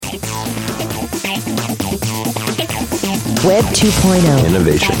Web 2.0.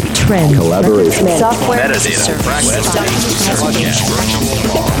 Innovation. Trend. Collaboration. Software. Metadata.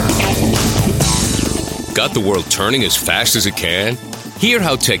 Got the world turning as fast as it can? Hear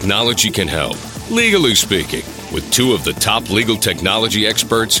how technology can help, legally speaking, with two of the top legal technology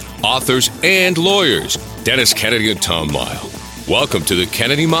experts, authors, and lawyers, Dennis Kennedy and Tom Mighell. Welcome to the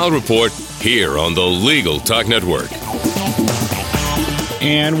Kennedy Mighell Report here on the Legal Talk Network.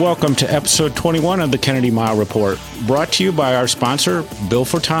 And welcome to episode 21 of the Kennedy Mighell Report, brought to you by our sponsor, Bill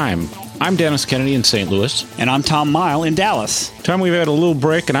for Time. I'm Dennis Kennedy in St. Louis. And I'm Tom Mighell in Dallas. Tom, we've had a little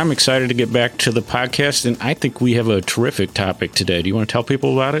break, and I'm excited to get back to the podcast, and I think we have a terrific topic today. Do you want to tell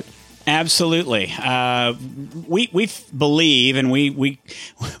people about it? Absolutely. We believe, and we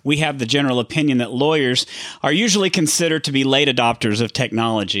have the general opinion that lawyers are usually considered to be late adopters of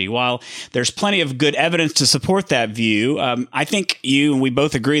technology. While there's plenty of good evidence to support that view, I think you and we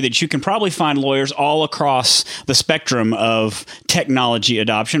both agree that you can probably find lawyers all across the spectrum of technology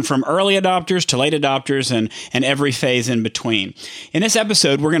adoption, from early adopters to late adopters and every phase in between. In this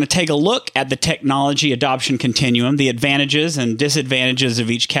episode, we're going to take a look at the technology adoption continuum, the advantages and disadvantages of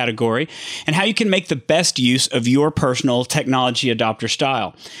each category, and how you can make the best use of your personal technology adopter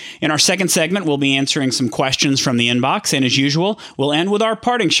style. In our second segment, we'll be answering some questions from the inbox, and as usual, we'll end with our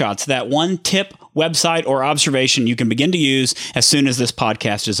parting shots, that one tip, website, or observation you can begin to use as soon as this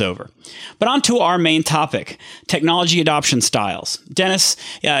podcast is over. But on to our main topic, technology adoption styles. Dennis,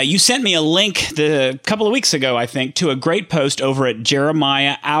 you sent me a link a couple of weeks ago, I think, to a great post over at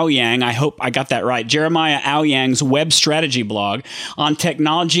Jeremiah Aoyang. I hope I got that right. Jeremiah Aoyang's web strategy blog on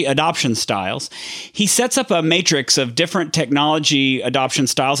technology adoption styles. He sets up a matrix of different technology adoption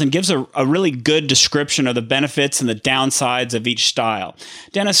styles and gives a really good description of the benefits and the downsides of each style.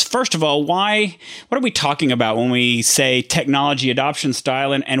 Dennis, first of all, what are we talking about when we say technology adoption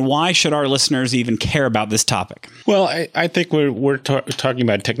style, and why should our listeners even care about this topic? Well, I think we're talking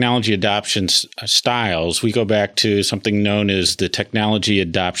about technology adoption styles. We go back to something known as the technology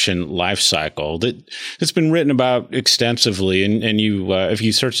adoption life cycle that's been written about extensively. And you, if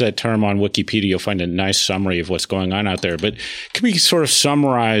you search that term on Wikipedia, you'll find a nice summary of what's going on out there. But it can be sort of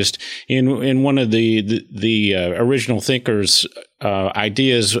summarized in one of the original thinkers'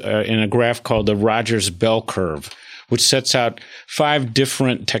 ideas in a graph called the Rogers Bell Curve, which sets out 5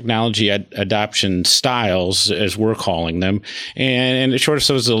 different technology adoption styles, as we're calling them. And it sort of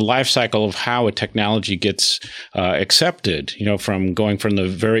shows the life cycle of how a technology gets accepted, from going from the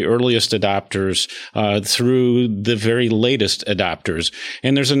very earliest adopters through the very latest adopters.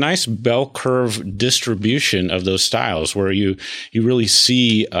 And there's a nice bell curve distribution of those styles where you really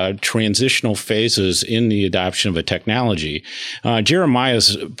see transitional phases in the adoption of a technology.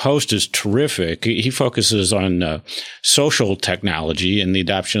 Jeremiah's post is terrific. He focuses on social technology and the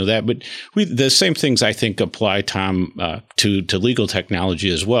adoption of that. But the same things, I think, apply, Tom, to legal technology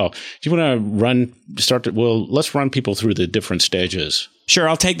as well. Do you want to let's run people through the different stages. Sure,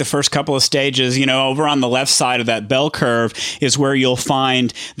 I'll take the first couple of stages. Over on the left side of that bell curve is where you'll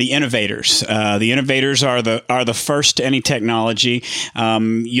find the innovators. The innovators are the first to any technology.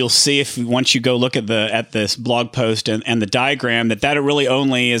 You'll see once you go look at this blog post and the diagram that really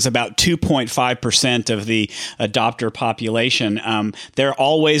only is about 2.5% of the adopter population. They're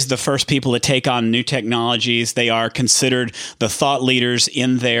always the first people to take on new technologies. They are considered the thought leaders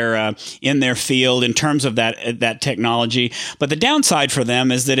in their field in terms of that technology. But the downside for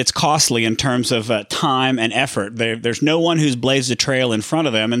them is that it's costly in terms of time and effort. There's no one who's blazed a trail in front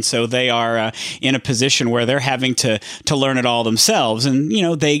of them, and so they are in a position where they're having to learn it all themselves. And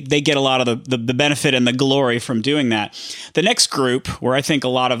they get a lot of the benefit and the glory from doing that. The next group, where I think a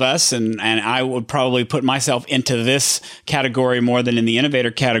lot of us, and I would probably put myself into this category more than in the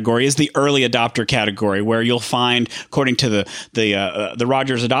innovator category, is the early adopter category, where you'll find, according to the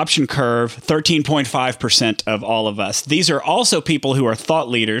Rogers adoption curve, 13.5% of all of us. These are also people who are thought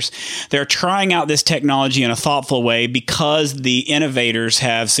leaders. They're trying out this technology in a thoughtful way because the innovators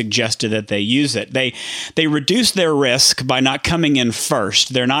have suggested that they use it. They reduce their risk by not coming in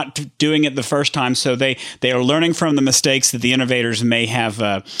first. They're not doing it the first time, so they are learning from the mistakes that the innovators may have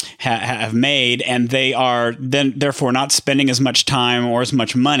made, and they are then therefore not spending as much time or as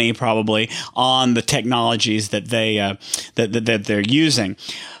much money probably on the technologies that they're using.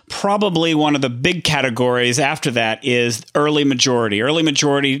 probably one of the big categories after that is early majority. Early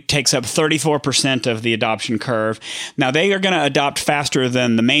majority takes up 34% of the adoption curve. Now, they are going to adopt faster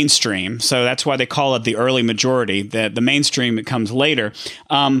than the mainstream, so that's why they call it the early majority. The mainstream, it comes later.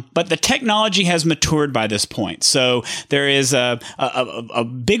 But the technology has matured by this point. So there is a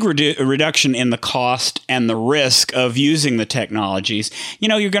big reduction in the cost and the risk of using the technologies. You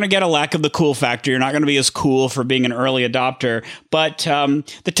know, you're going to get a lack of the cool factor. You're not going to be as cool for being an early adopter. But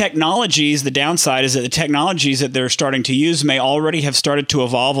the technologies, the downside is that the technologies that they're starting to use may already have started to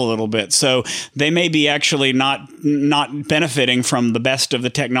evolve a little bit. So they may be actually not benefiting from the best of the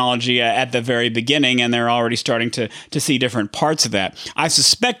technology at the very beginning, and they're already starting to see different parts of that. I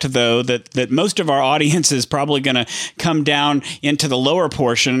suspect, though, that most of our audience is probably going to come down into the lower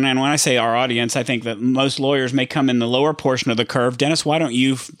portion. And when I say our audience, I think that most lawyers may come in the lower portion of the curve. Dennis, why don't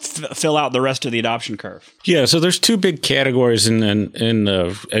you fill out the rest of the adoption curve? Yeah, so there's two big categories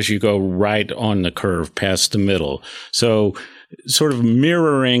as you go right on the curve past the middle. So sort of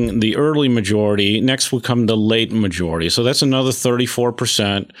mirroring the early majority, next will come the late majority. So that's another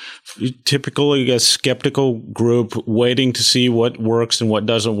 34%. Typically a skeptical group waiting to see what works and what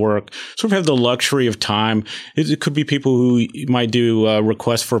doesn't work. Sort of have the luxury of time. It could be people who might do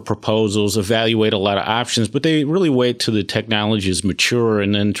requests for proposals, evaluate a lot of options, but they really wait till the technology is mature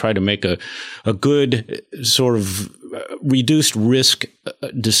and then try to make a good sort of reduced risk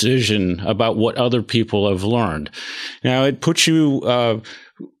decision about what other people have learned. Now, it puts you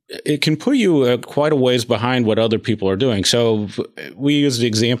it can put you quite a ways behind what other people are doing. So we used the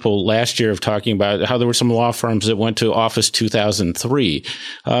example last year of talking about how there were some law firms that went to Office 2003.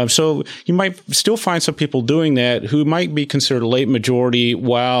 So you might still find some people doing that who might be considered a late majority,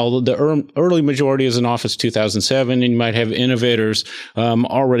 while the early majority is in Office 2007, and you might have innovators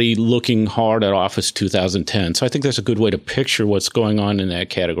already looking hard at Office 2010. So I think that's a good way to picture what's going on in that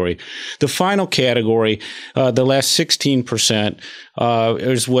category. The final category, the last 16%,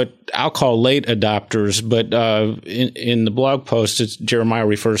 is what I'll call late adopters, but in the blog post, Jeremiah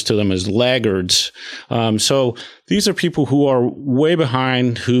refers to them as laggards. So these are people who are way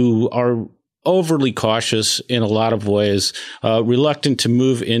behind, who are overly cautious in a lot of ways, reluctant to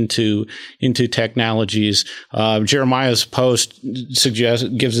move into technologies. Jeremiah's post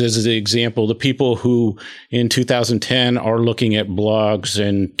gives as the example the people who in 2010 are looking at blogs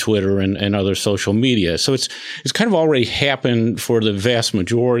and Twitter and other social media. So it's kind of already happened for the vast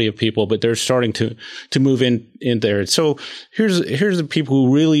majority of people, but they're starting to move in there. So here's the people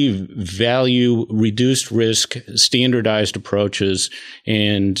who really value reduced risk, standardized approaches,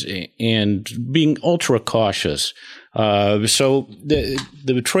 and being ultra cautious. So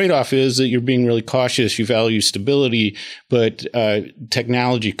the trade-off is that you're being really cautious. You value stability, but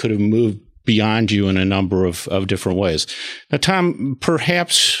technology could have moved beyond you in a number of different ways. Now, Tom,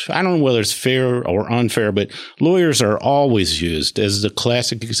 perhaps, I don't know whether it's fair or unfair, but lawyers are always used as the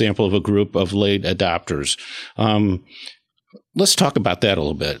classic example of a group of late adopters. Let's talk about that a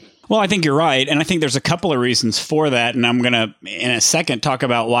little bit. Well, I think you're right. And I think there's a couple of reasons for that. And I'm going to, in a second, talk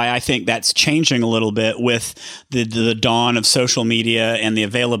about why I think that's changing a little bit with the dawn of social media and the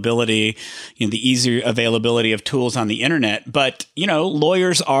availability, the easier availability of tools on the internet. But,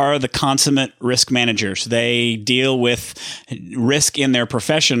 lawyers are the consummate risk managers. They deal with risk in their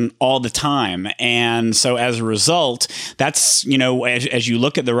profession all the time. And so as a result, that's, as you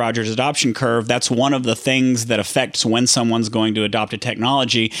look at the Rogers adoption curve, that's one of the things that affects when someone's going to adopt a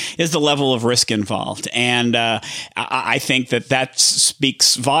technology is the level of risk involved. And I think that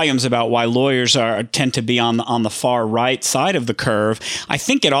speaks volumes about why lawyers tend to be on the far right side of the curve. I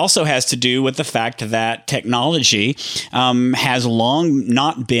think it also has to do with the fact that technology has long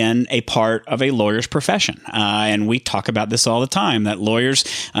not been a part of a lawyer's profession. And we talk about this all the time, that lawyers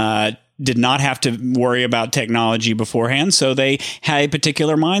did not have to worry about technology beforehand, so they had a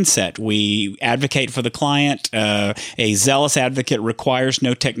particular mindset. We advocate for the client. A zealous advocate requires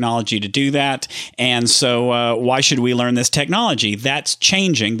no technology to do that, and so why should we learn this technology? That's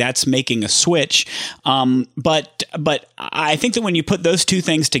changing. That's making a switch. But I think that when you put those two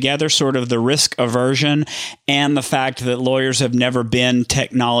things together, sort of the risk aversion and the fact that lawyers have never been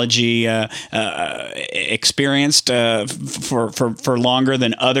technology experienced for longer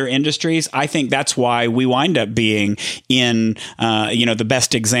than other industries, I think that's why we wind up being in, the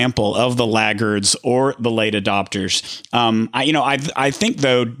best example of the laggards or the late adopters. I think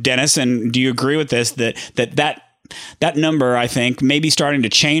though, Dennis, and do you agree with this, that number, I think, may be starting to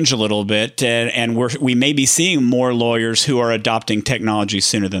change a little bit, and we may be seeing more lawyers who are adopting technology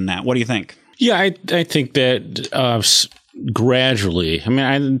sooner than that. What do you think? Yeah, I think that gradually. I mean,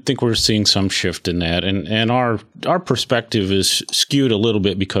 I think we're seeing some shift in that, and our perspective is skewed a little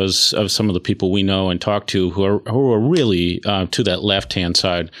bit because of some of the people we know and talk to who are really to that left-hand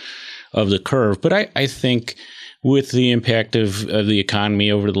side of the curve. But I think with the impact of the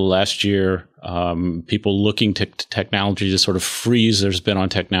economy over the last year, people looking to technology to sort of freeze there's been on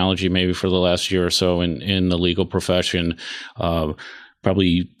technology maybe for the last year or so in the legal profession.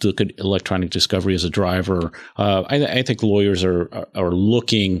 Probably look at electronic discovery as a driver. I think lawyers are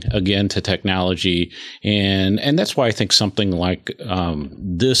looking again to technology, and that's why I think something like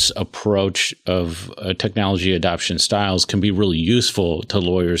this approach of technology adoption styles can be really useful to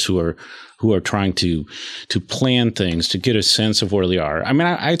lawyers who are trying to plan things, to get a sense of where they are. I mean,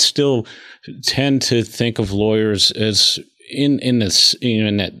 I still tend to think of lawyers as in this,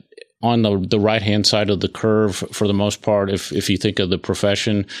 in that, on the right-hand side of the curve for the most part, if you think of the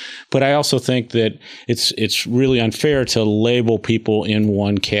profession. But I also think that it's really unfair to label people in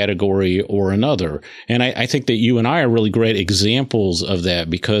one category or another. And I think that you and I are really great examples of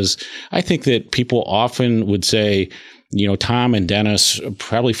that, because I think that people often would say, Tom and Dennis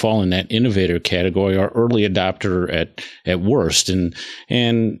probably fall in that innovator category or early adopter at worst. And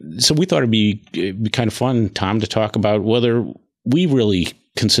so we thought it'd be kind of fun, Tom, to talk about whether we really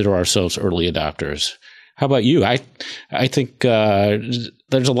consider ourselves early adopters. How about you? I think there's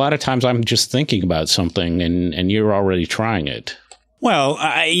a lot of times I'm just thinking about something and you're already trying it. Well,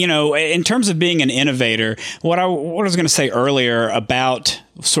 in terms of being an innovator, what I was going to say earlier about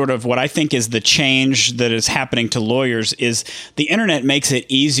sort of what I think is the change that is happening to lawyers is the internet makes it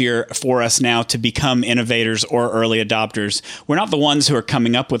easier for us now to become innovators or early adopters. We're not the ones who are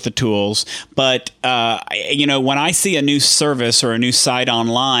coming up with the tools, but, when I see a new service or a new site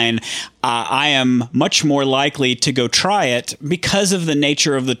online, I am much more likely to go try it because of the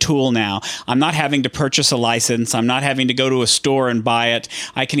nature of the tool now. I'm not having to purchase a license. I'm not having to go to a store and buy it.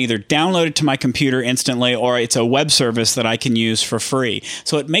 I can either download it to my computer instantly, or it's a web service that I can use for free.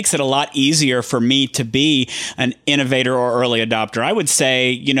 So it makes it a lot easier for me to be an innovator or early adopter. I would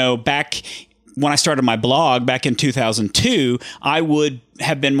say, back when I started my blog back in 2002, I would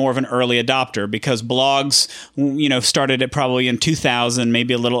have been more of an early adopter because blogs, started it probably in 2000,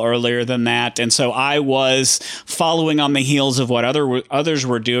 maybe a little earlier than that. And so I was following on the heels of what others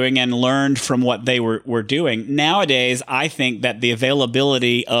were doing and learned from what they were doing. Nowadays, I think that the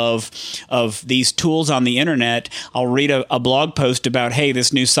availability of these tools on the internet, I'll read a blog post about, hey,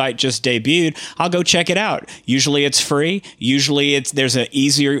 this new site just debuted. I'll go check it out. Usually it's free. Usually there's an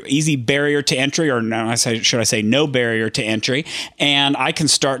easy barrier to entry, or should I say no barrier to entry. And I can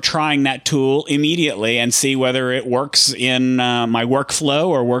start trying that tool immediately and see whether it works in my workflow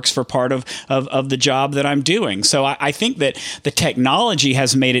or works for part of the job that I'm doing. So I think that the technology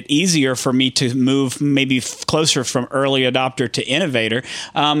has made it easier for me to move maybe closer from early adopter to innovator.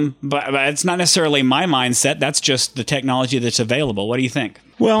 But it's not necessarily my mindset. That's just the technology that's available. What do you think?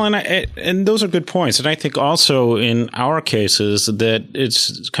 Well, and those are good points. And I think also in our cases that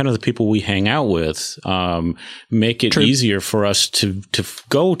it's kind of the people we hang out with make it easier for us to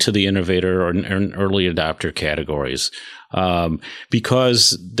go to the innovator or early adopter categories.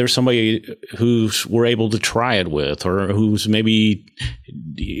 Because there's somebody who's we're able to try it with, or who's maybe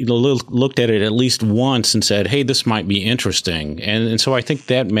looked at it at least once and said, hey, this might be interesting. And so I think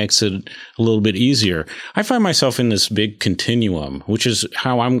that makes it a little bit easier. I find myself in this big continuum, which is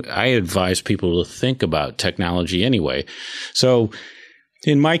how I advise people to think about technology anyway. So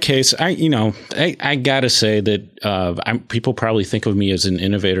in my case, I got to say that people probably think of me as an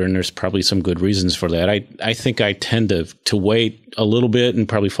innovator, and there's probably some good reasons for that. I think I tend to wait a little bit and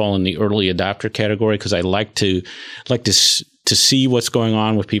probably fall in the early adopter category because I like to see what's going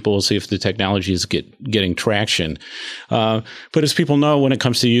on with people, see if the technology is getting traction. But as people know, when it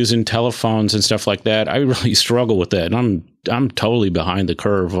comes to using telephones and stuff like that, I really struggle with that. And I'm totally behind the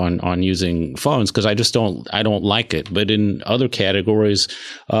curve on using phones because I don't like it. But in other categories,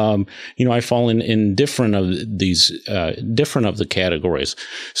 I fall in different of the categories.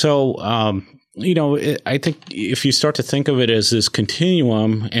 So, I think if you start to think of it as this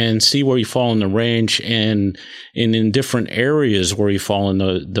continuum and see where you fall in the range and in different areas where you fall in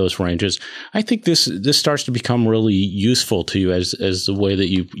those ranges, I think this starts to become really useful to you as the way that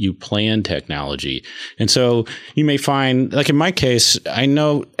you plan technology. And so you may find, like in my case, I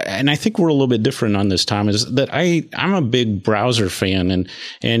know, and I think we're a little bit different on this, Tom, is that I'm a big browser fan,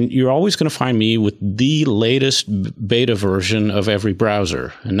 and you're always going to find me with the latest beta version of every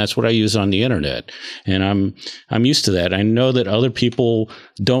browser, and that's what I use on the internet. And I'm used to that. I know that other people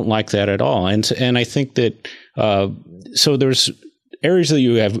don't like that at all. And I think that so there's areas that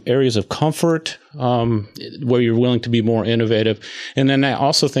you have areas of comfort, where you're willing to be more innovative. And then I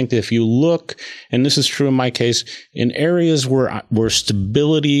also think that if you look, and this is true in my case, in areas where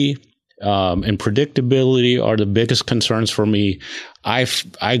stability and predictability are the biggest concerns for me,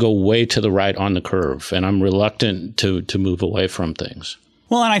 I go way to the right on the curve, and I'm reluctant to move away from things.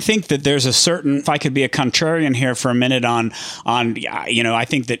 Well, and I think that there's a certain, if I could be a contrarian here for a minute on, I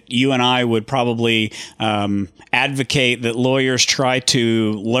think that you and I would probably advocate that lawyers try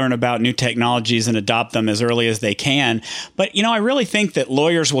to learn about new technologies and adopt them as early as they can. But, I really think that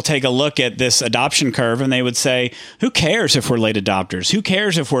lawyers will take a look at this adoption curve and they would say, who cares if we're late adopters? Who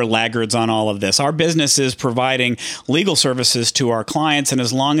cares if we're laggards on all of this? Our business is providing legal services to our clients. And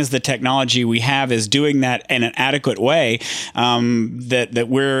as long as the technology we have is doing that in an adequate way, that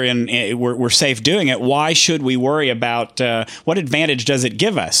we're safe doing it, why should we worry about what advantage does it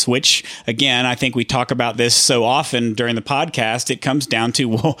give us? Which, again, I think we talk about this so often during the podcast. It comes down to,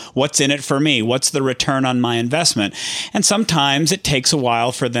 well, what's in it for me? What's the return on my investment? And sometimes it takes a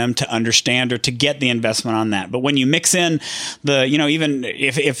while for them to understand or to get the investment on that. But when you mix in the, even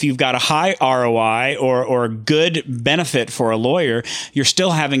if you've got a high ROI or a good benefit for a lawyer, you're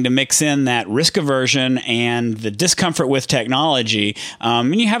still having to mix in that risk aversion and the discomfort with technology.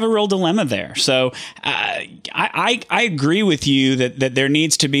 And you have a real dilemma there. So I agree with you that there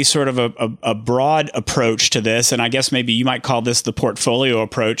needs to be sort of a broad approach to this. And I guess maybe you might call this the portfolio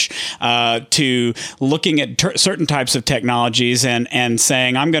approach to looking at certain types of technologies and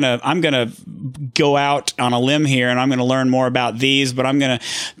saying, I'm gonna go out on a limb here and I'm going to learn more about these, but I'm going to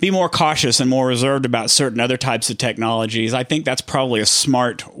be more cautious and more reserved about certain other types of technologies. I think that's probably a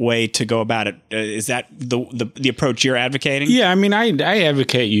smart way to go about it. Is that the approach you're advocating? Yeah, I mean, I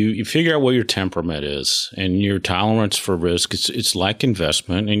advocate you figure out what your temperament is and your tolerance for risk. It's like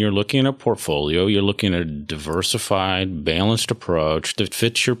investment, and you're looking at a portfolio. You're looking at a diversified, balanced approach that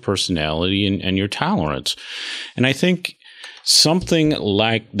fits your personality and your tolerance. And I think something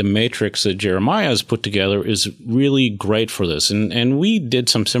like the matrix that Jeremiah has put together is really great for this. And we did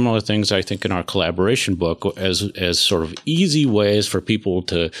some similar things, I think, in our collaboration book as sort of easy ways for people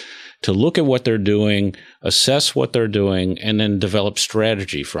to look at what they're doing, assess what they're doing, and then develop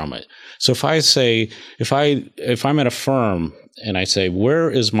strategy from it. So if I'm at a firm and I say,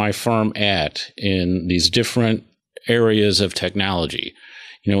 where is my firm at in these different areas of technology?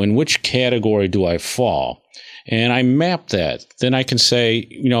 In which category do I fall? And I map that. Then I can say,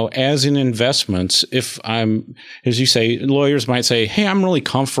 as in investments, if I'm, as you say, lawyers might say, hey, I'm really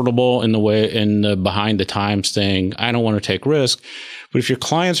comfortable in the behind the times thing. I don't want to take risk. But if your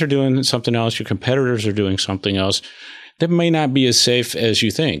clients are doing something else, your competitors are doing something else, that may not be as safe as you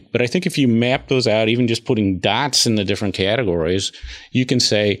think. But I think if you map those out, even just putting dots in the different categories, you can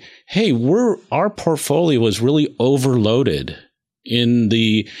say, hey, our portfolio is really overloaded in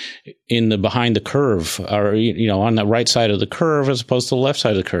the behind the curve, or on the right side of the curve as opposed to the left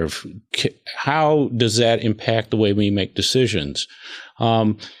side of the curve. How does that impact the way we make decisions?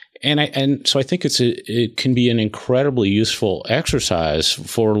 And so I think it can be an incredibly useful exercise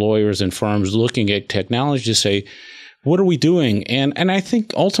for lawyers and firms looking at technology to say, what are we doing? And I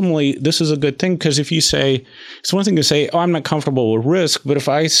think ultimately this is a good thing, because if you say, it's one thing to say, oh, I'm not comfortable with risk, but if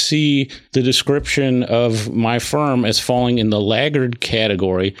I see the description of my firm as falling in the laggard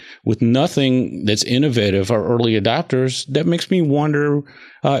category with nothing that's innovative or early adopters, that makes me wonder,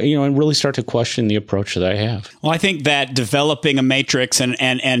 and really start to question the approach that I have. Well, I think that developing a matrix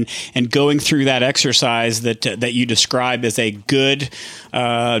and going through that exercise that you described is a good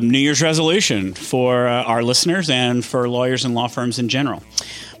New Year's resolution for our listeners and for lawyers and law firms in general.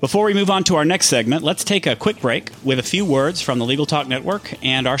 Before we move on to our next segment, let's take a quick break with a few words from the Legal Talk Network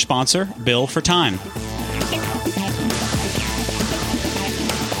and our sponsor, Bill for Time.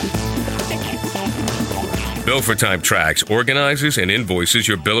 Bill for Time tracks, organizes, and invoices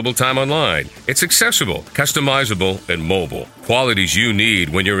your billable time online. It's accessible, customizable, and mobile. Qualities you need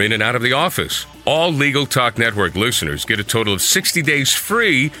when you're in and out of the office. All Legal Talk Network listeners get a total of 60 days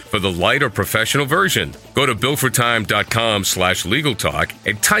free for the light or professional version. Go to billfortime.com/legaltalk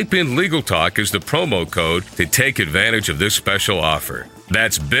and type in Legal Talk as the promo code to take advantage of this special offer.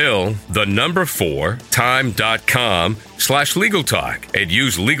 That's Bill, the number 4, time.com/legaltalk, and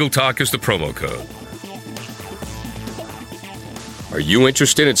use Legal Talk as the promo code. Are you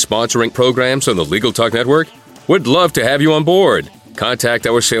interested in sponsoring programs on the Legal Talk Network? We'd love to have you on board. Contact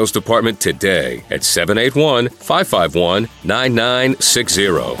our sales department today at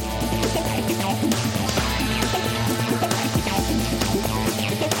 781-551-9960.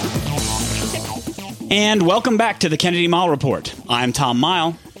 And welcome back to the Kennedy Mighell Report. I'm Tom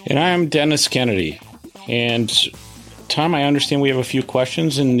Mighell. And I'm Dennis Kennedy. And Tom, I understand we have a few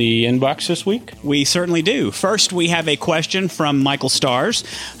questions in the inbox this week. We certainly do. First, we have a question from Michael Stars,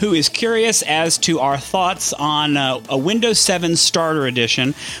 who is curious as to our thoughts on a Windows 7 Starter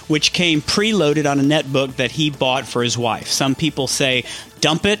Edition, which came preloaded on a netbook that he bought for his wife. Some people say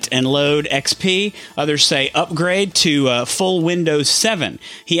dump it and load XP. Others say upgrade to full Windows 7.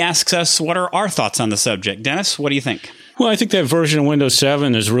 He asks us what are our thoughts on the subject. Dennis, what do you think? Well, I think that version of Windows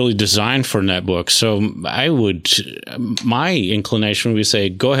 7 is really designed for netbooks. So my inclination would be to say,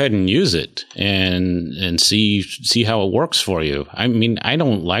 go ahead and use it and see how it works for you. I mean, I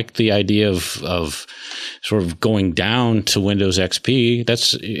don't like the idea of sort of going down to Windows XP.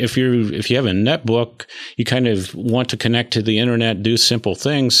 That's if you have a netbook, you kind of want to connect to the internet, do simple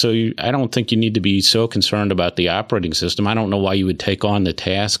things. So I don't think you need to be so concerned about the operating system. I don't know why you would take on the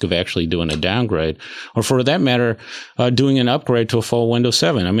task of actually doing a downgrade, or for that matter, doing an upgrade to a full Windows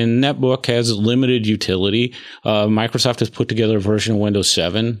 7. I mean, netbook has limited utility. Microsoft has put together a version of Windows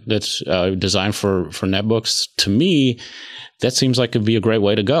 7 that's designed for netbooks. To me, that seems like it'd be a great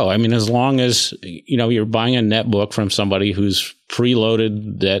way to go. I mean, as long as you're buying a netbook from somebody who's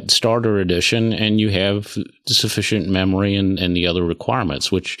preloaded that starter edition and you have sufficient memory and the other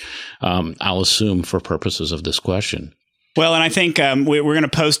requirements, which I'll assume for purposes of this question. Well, and I think we're going to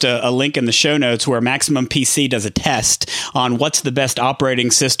post a link in the show notes where Maximum PC does a test on what's the best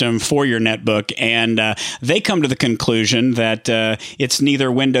operating system for your netbook. And they come to the conclusion that it's neither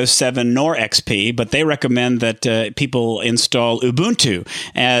Windows 7 nor XP, but they recommend that people install Ubuntu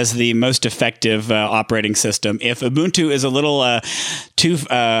as the most effective operating system. If Ubuntu is a little too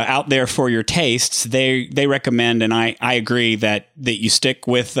out there for your tastes, they recommend, and I agree, that you stick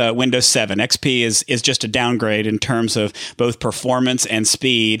with Windows 7. XP is just a downgrade in terms of both performance and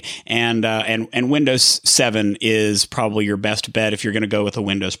speed, and Windows 7 is probably your best bet if you're going to go with a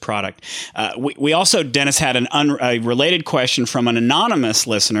Windows product. We also, Dennis, had a related question from an anonymous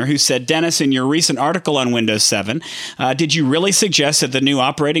listener who said, Dennis, in your recent article on Windows 7, did you really suggest that the new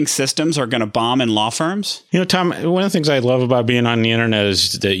operating systems are going to bomb in law firms? Tom, one of the things I love about being on the internet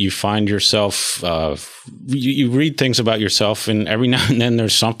is that you find yourself you read things about yourself, and every now and then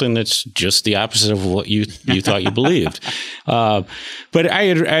there's something that's just the opposite of what you thought you believed. But I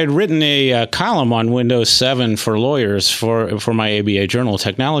had written a column on Windows 7 for lawyers for my ABA Journal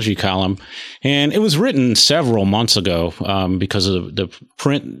Technology column, and it was written several months ago because of the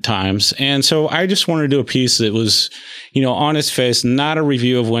print times. And so I just wanted to do a piece that was, on its face, not a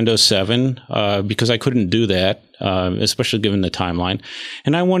review of Windows 7 because I couldn't do that, especially given the timeline.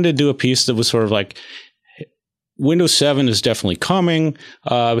 And I wanted to do a piece that was sort of like, Windows 7 is definitely coming.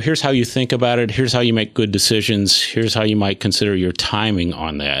 Here's how you think about it. Here's how you make good decisions. Here's how you might consider your timing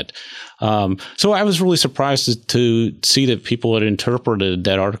on that. So I was really surprised to see that people had interpreted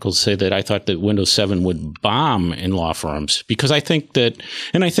that article to say that I thought that Windows 7 would bomb in law firms, because I think that,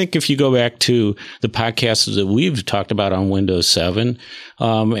 and I think if you go back to the podcasts that we've talked about on Windows 7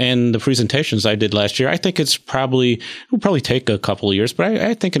 and the presentations I did last year, I think it'll probably take a couple of years, but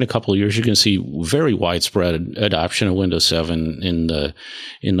I think in a couple of years you're going to see very widespread adoption of Windows 7 in the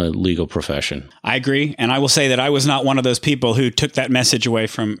legal profession. I agree, and I will say that I was not one of those people who took that message away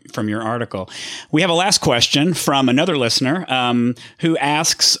from your article. We have a last question from another listener who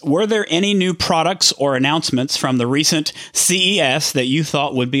asks, were there any new products or announcements from the recent CES that you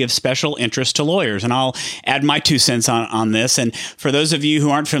thought would be of special interest to lawyers? And I'll add my 2 cents on this. And for those of you who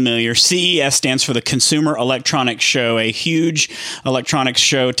aren't familiar, CES stands for the Consumer Electronics Show, a huge electronics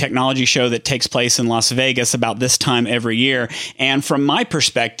show, technology show that takes place in Las Vegas about this time every year. And from my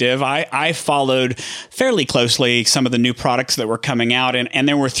perspective, I followed fairly closely some of the new products that were coming out. And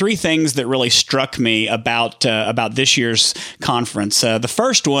there were 3 things that really struck me about this year's conference. The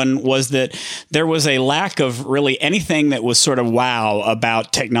first one was that there was a lack of really anything that was sort of wow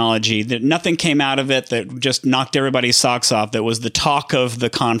about technology. That nothing came out of it that just knocked everybody's socks off. That was the talk of the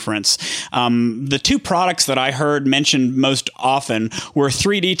conference. The 2 products that I heard mentioned most often were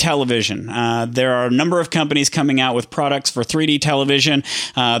 3D television. There are a number of companies coming out with products for 3D television.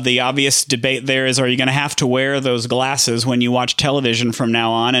 The obvious debate there is, are you going to have to wear those glasses when you watch television from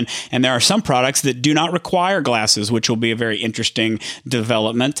now on? And there are some products that do not require glasses, which will be a very interesting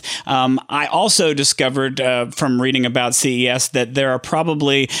development. I also discovered from reading about CES that there are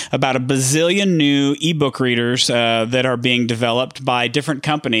probably about a bazillion new ebook readers that are being developed by different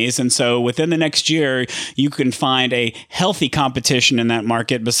companies. And so within the next year, you can find a healthy competition in that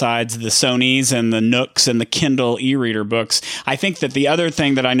market besides the Sonys and the Nooks and the Kindle e-reader books. I think that the other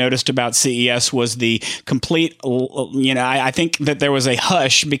thing that I noticed about CES was the complete, I think that there was a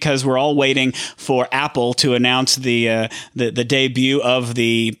hush because because we're all waiting for Apple to announce the debut of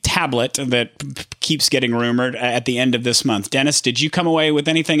the tablet that keeps getting rumored at the end of this month. Dennis, did you come away with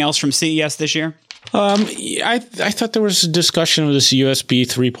anything else from CES this year? I thought there was a discussion of this USB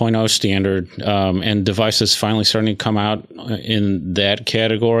 3.0 standard, and devices finally starting to come out in that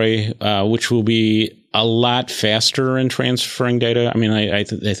category, which will be a lot faster in transferring data. I mean, I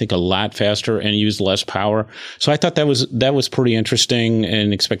think a lot faster and use less power. So I thought that was pretty interesting,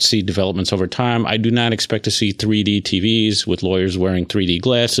 and expect to see developments over time. I do not expect to see 3D TVs with lawyers wearing 3D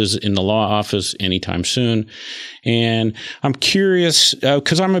glasses in the law office anytime soon. And I'm curious,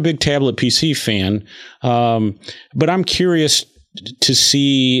 because I'm a big tablet PC fan, but I'm curious to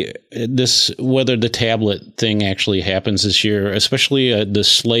see whether the tablet thing actually happens this year, especially the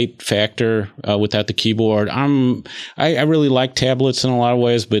slate factor without the keyboard. I really like tablets in a lot of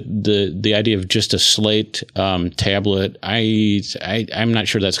ways, but the idea of just a slate tablet, I'm not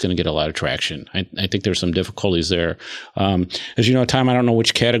sure that's going to get a lot of traction. I think there's some difficulties there. As you know, Tom, I don't know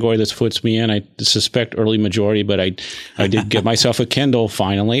which category this puts me in. I suspect early majority, but I did get myself a Kindle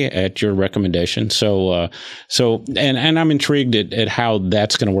finally at your recommendation. So I'm intrigued at how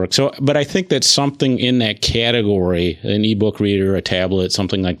that's going to work. So, but I think that something in that category, an ebook reader, a tablet,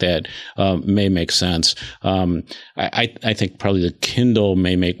 something like that, may make sense. I think probably the Kindle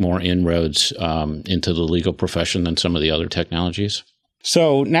may make more inroads into the legal profession than some of the other technologies.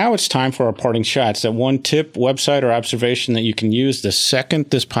 So now it's time for our parting shots. That one tip, website, or observation that you can use the second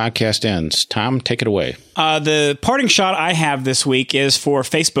this podcast ends. Tom, take it away. The parting shot I have this week is for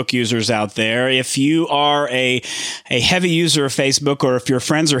Facebook users out there. If you are a heavy user of Facebook, or if your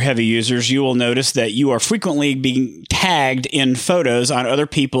friends are heavy users, you will notice that you are frequently being tagged in photos on other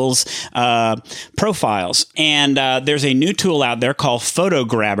people's profiles. And there's a new tool out there called Photo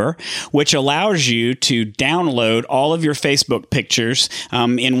Grabber, which allows you to download all of your Facebook pictures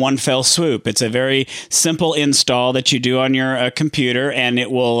in one fell swoop. It's a very simple install that you do on your computer, and it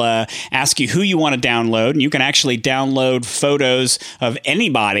will ask you who you want to download. And you can actually download photos of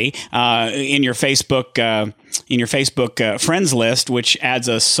anybody in your Facebook friends list, which adds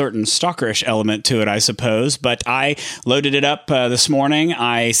a certain stalkerish element to it, I suppose. But I loaded it up this morning.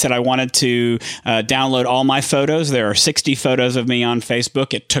 I said I wanted to download all my photos. There are 60 photos of me on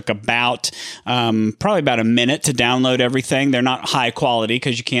Facebook. It took probably about a minute to download everything. They're not high quality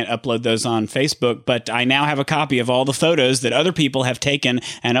because you can't upload those on Facebook, but I now have a copy of all the photos that other people have taken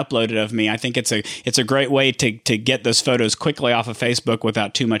and uploaded of me. I think it's a great way to get those photos quickly off of Facebook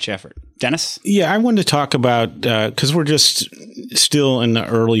without too much effort. Dennis? Yeah, I wanted to talk about, because we're just still in the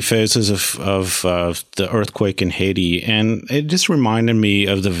early phases of the earthquake in Haiti, and it just reminded me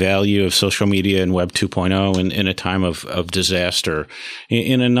of the value of social media and Web 2.0 in a time of disaster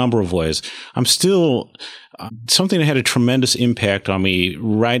in a number of ways. I'm still... Something that had a tremendous impact on me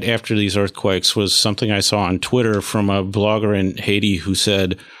right after these earthquakes was something I saw on Twitter from a blogger in Haiti who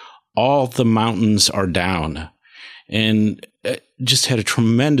said, "All the mountains are down." And it just had a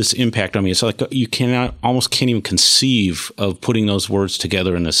tremendous impact on me. It's like you almost can't even conceive of putting those words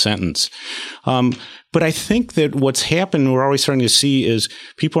together in a sentence. But I think that what's happened, we're always starting to see, is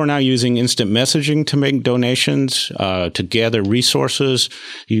people are now using instant messaging to make donations, to gather resources.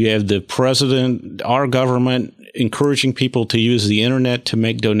 You have the president, our government, encouraging people to use the internet to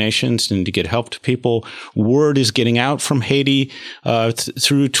make donations and to get help to people. Word is getting out from Haiti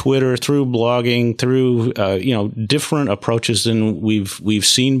through Twitter, through blogging, through different approaches than we've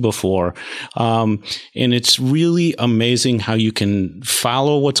seen before. And it's really amazing how you can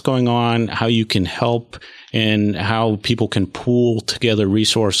follow what's going on, how you can help, and how people can pool together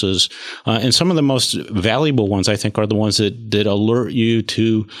resources. And some of the most valuable ones, I think, are the ones that alert you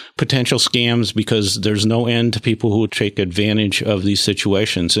to potential scams, because there's no end to people who would take advantage of these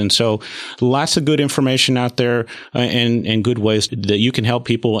situations. And so lots of good information out there and good ways that you can help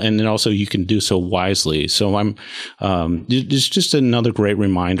people, and then also you can do so wisely. So it's just another great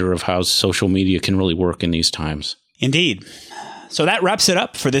reminder of how social media can really work in these times. Indeed. So that wraps it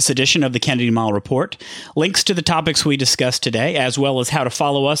up for this edition of the Kennedy Mighell Report. Links to the topics we discussed today, as well as how to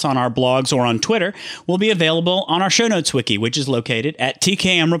follow us on our blogs or on Twitter, will be available on our show notes wiki, which is located at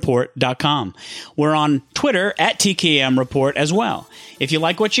tkmreport.com. We're on Twitter at tkmreport as well. If you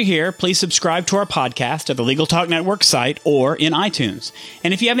like what you hear, please subscribe to our podcast at the Legal Talk Network site or in iTunes.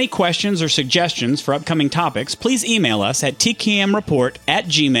 And if you have any questions or suggestions for upcoming topics, please email us at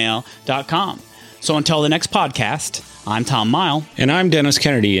tkmreport@gmail.com. So until the next podcast, I'm Tom Mighell. And I'm Dennis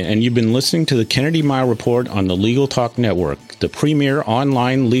Kennedy, and you've been listening to the Kennedy Mighell Report on the Legal Talk Network, the premier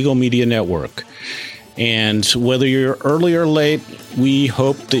online legal media network. And whether you're early or late, we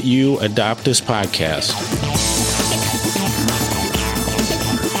hope that you adopt this podcast.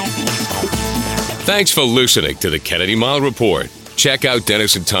 Thanks for listening to the Kennedy Mighell Report. Check out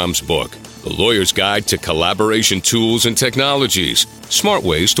Dennis and Tom's book, The Lawyer's Guide to Collaboration Tools and Technologies, Smart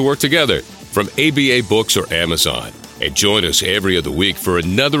Ways to Work Together, from ABA Books or Amazon. And join us every other week for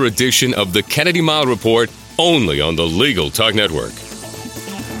another edition of the Kennedy Mighell Report, only on the Legal Talk Network.